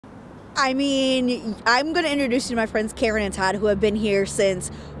I mean, I'm going to introduce you to my friends Karen and Todd, who have been here since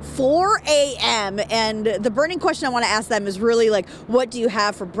 4 a.m. And the burning question I want to ask them is really like, what do you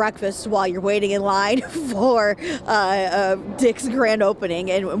have for breakfast while you're waiting in line for Dick's grand opening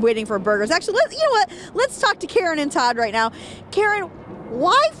and waiting for burgers? Actually, you know what? Let's talk to Karen and Todd right now. Karen,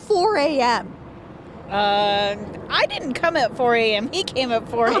 why 4 a.m.? I didn't come at 4 a.m. He came at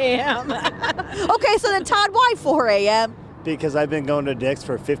 4 a.m. Okay, so then Todd, why 4 a.m.? Because I've been going to Dick's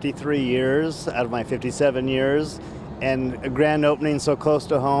for 53 years out of my 57 years, and a grand opening so close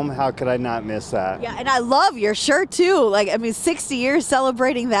to home, how could I not miss that? Yeah, and I love your shirt too. Like, I mean, 60 years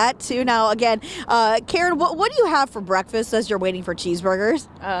celebrating that too. Now, again, Karen, what do you have for breakfast as you're waiting for cheeseburgers?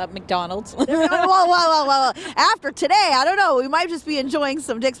 McDonald's. Well. After today, I don't know. We might just be enjoying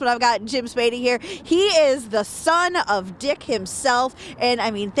some Dick's, but I've got Jim Spady here. He is the son of Dick himself. And I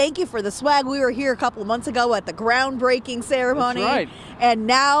mean, thank you for the swag. We were here a couple of months ago at the groundbreaking ceremony. That's right. And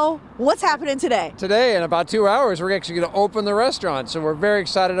now, what's happening today? Today, in about 2 hours, we're actually going to open the restaurant. So we're very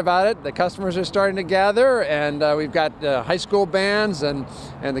excited about it. The customers are starting to gather, and we've got high school bands, and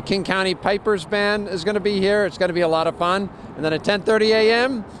the King County Pipers Band is going to be here. It's going to be a lot of fun. And then at 10:30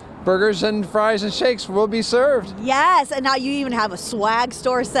 a.m., burgers and fries and shakes will be served. Yes, and now you even have a swag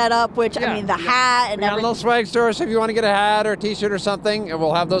store set up, which, I mean, the hat and we got a everything. little swag store, so if you want to get a hat or a t-shirt or something, and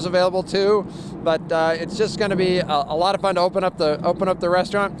we'll have those available too. But it's just going to be a lot of fun to open up the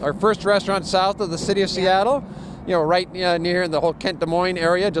restaurant. Our first restaurant south of the city of Seattle. You know, right near the whole Kent Des Moines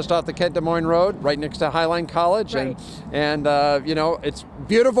area, just off the Kent Des Moines Road, right next to Highline College. Right. And you know, it's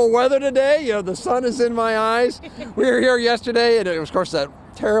beautiful weather today. You know, the sun is in my eyes. We were here yesterday, and it was, of course, that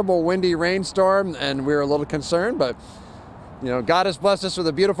terrible windy rainstorm, and we were a little concerned, but you know, God has blessed us with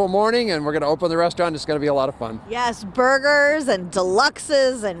a beautiful morning, and we're going to open the restaurant. It's going to be a lot of fun. Yes, burgers and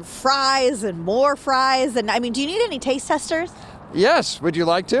deluxes and fries and more fries. And I mean, do you need any taste testers? Yes, would you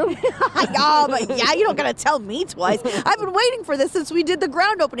like to? Oh, but yeah, you don't got to tell me twice. I've been waiting for this since we did the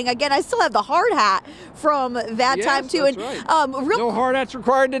ground opening. Again, I still have the hard hat from that Yes, time too. that's And right. No hard hats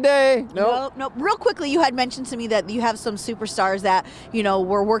required today. No. No. Real quickly, you had mentioned to me that you have some superstars that, you know,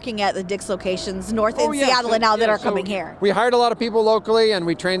 were working at the Dick's locations north in yes, Seattle and now that are so coming here. We hired a lot of people locally, and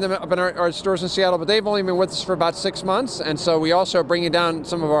we trained them up in our stores in Seattle, but they've only been with us for about 6 months. And so we also are bringing down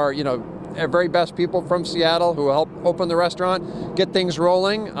some of our, you know, our very best people from Seattle who will help open the restaurant, get things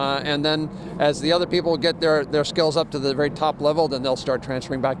rolling, and then as the other people get their skills up to the very top level, then they'll start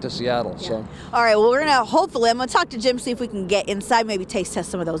transferring back to Seattle. Yeah. So. All right, well, we're going to hopefully, I'm going to talk to Jim, see if we can get inside, maybe taste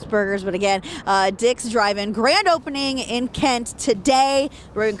test some of those burgers. But again, Dick's Drive-In, grand opening in Kent today.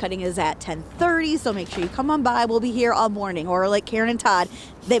 The ribbon cutting is at 10:30, so make sure you come on by. We'll be here all morning. Or like Karen and Todd,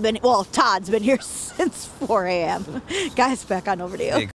 Todd's been here since 4 a.m. Guys, back on over to you.